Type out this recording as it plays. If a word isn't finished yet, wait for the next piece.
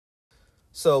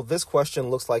So this question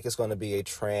looks like it's going to be a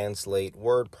translate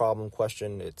word problem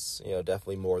question. It's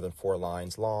definitely more than 4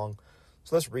 lines long.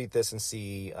 So let's read this and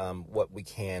see what we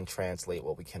can translate,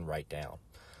 what we can write down.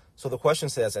 So the question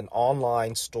says an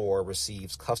online store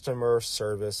receives customer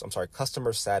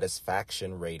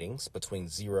satisfaction ratings between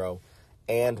 0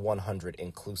 and 100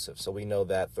 inclusive. So we know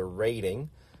that the rating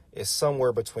is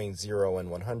somewhere between 0 and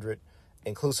 100.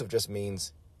 Inclusive just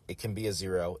means it can be a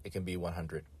 0, it can be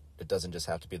 100. It doesn't just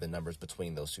have to be the numbers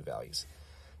between those two values.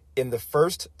 In the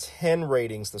first 10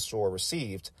 ratings the store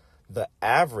received, the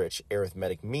average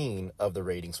arithmetic mean of the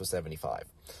ratings was 75.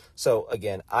 So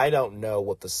again, I don't know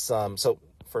what the sum. So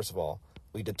first of all,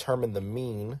 we determine the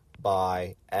mean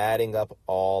by adding up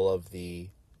all of the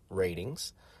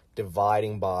ratings,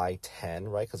 dividing by 10,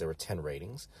 right? Because there were 10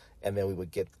 ratings. And then we would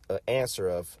get an answer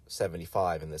of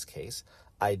 75 in this case.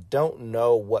 I don't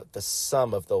know what the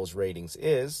sum of those ratings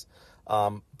is.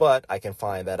 But I can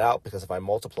find that out because if I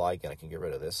multiply, again, I can get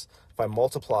rid of this. If I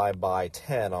multiply by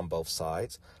 10 on both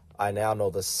sides, I now know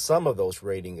the sum of those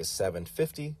rating is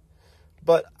 750,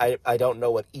 but I don't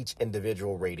know what each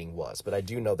individual rating was. But I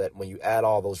do know that when you add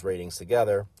all those ratings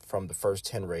together from the first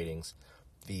 10 ratings,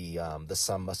 the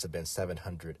sum must have been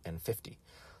 750.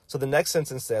 So the next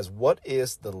sentence says, what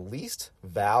is the least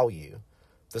value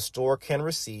the store can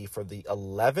receive for the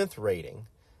 11th rating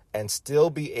and still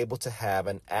be able to have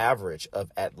an average of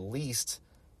at least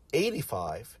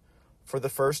 85 for the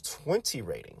first 20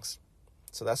 ratings?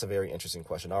 So that's a very interesting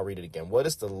question. I'll read it again. What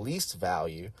is the least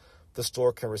value the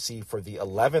store can receive for the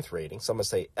 11th rating? So I'm going to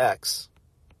say X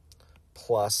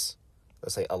plus,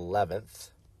 let's say 11th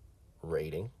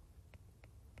rating.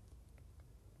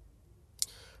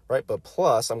 Right, but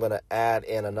plus I'm going to add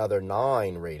in another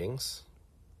 9 ratings.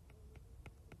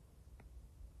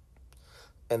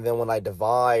 And then when I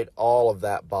divide all of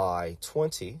that by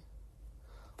 20,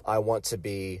 I want to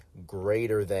be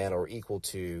greater than or equal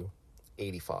to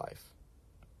 85.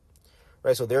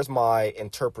 Right, so there's my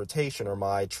interpretation or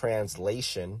my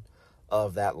translation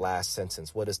of that last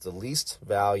sentence. What is the least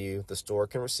value the store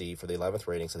can receive for the 11th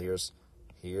rating? So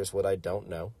here's what I don't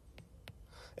know.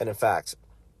 And in fact,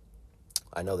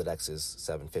 I know that X is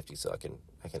 750, so I can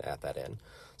add that in.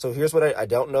 So here's what I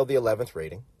don't know the 11th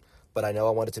rating. But I know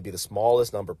I want it to be the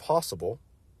smallest number possible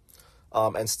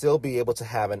and still be able to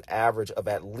have an average of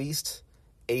at least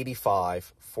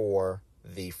 85 for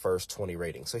the first 20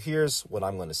 ratings. So here's what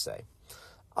I'm going to say.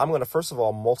 I'm going to, first of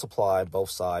all, multiply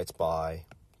both sides by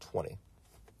 20.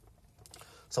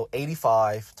 So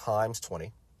 85 times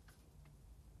 20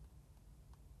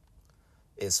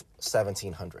 is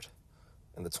 1,700.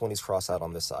 And the 20s cross out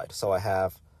on this side. So I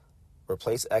have,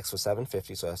 replace X with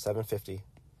 750, so I have 750.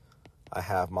 I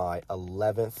have my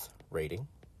 11th rating.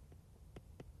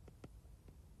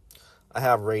 I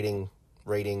have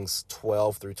ratings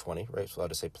 12 through 20, right? So I'll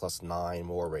just say plus 9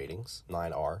 more ratings,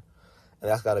 9R.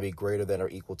 And that's got to be greater than or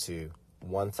equal to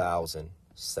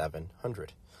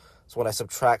 1,700. So when I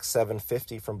subtract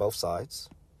 750 from both sides,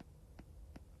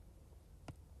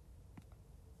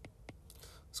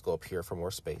 let's go up here for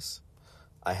more space.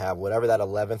 I have whatever that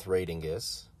 11th rating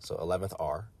is, so 11th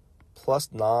R, plus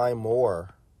 9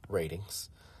 more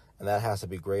ratings, and that has to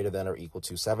be greater than or equal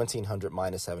to 1,700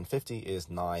 minus 750 is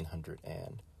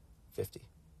 950.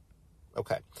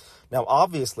 Okay, now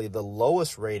obviously the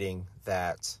lowest rating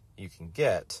that you can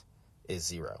get is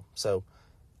 0. So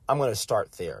I'm going to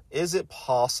start there. Is it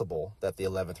possible that the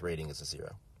 11th rating is a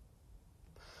 0?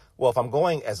 Well, if I'm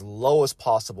going as low as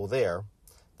possible there,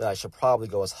 then I should probably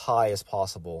go as high as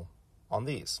possible on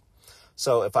these.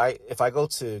 So if I go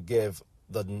to give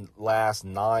the last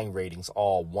 9 ratings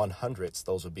all 100s,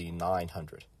 those would be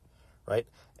 900, right?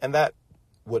 And that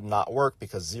would not work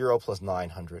because 0 plus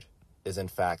 900 is in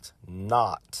fact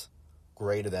not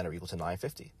greater than or equal to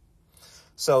 950.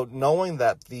 So knowing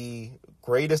that the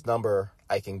greatest number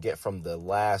I can get from the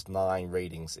last 9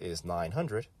 ratings is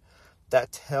 900,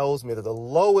 that tells me that the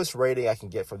lowest rating I can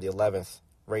get for the 11th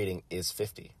rating is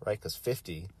 50, right? Because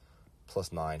 50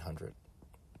 plus 900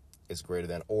 is greater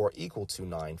than or equal to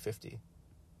 950.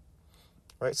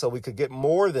 Right, so we could get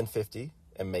more than 50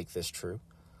 and make this true,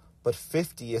 but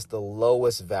 50 is the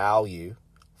lowest value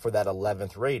for that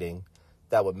 11th rating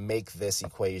that would make this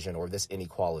equation or this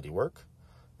inequality work,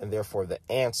 and therefore the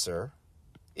answer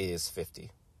is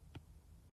 50.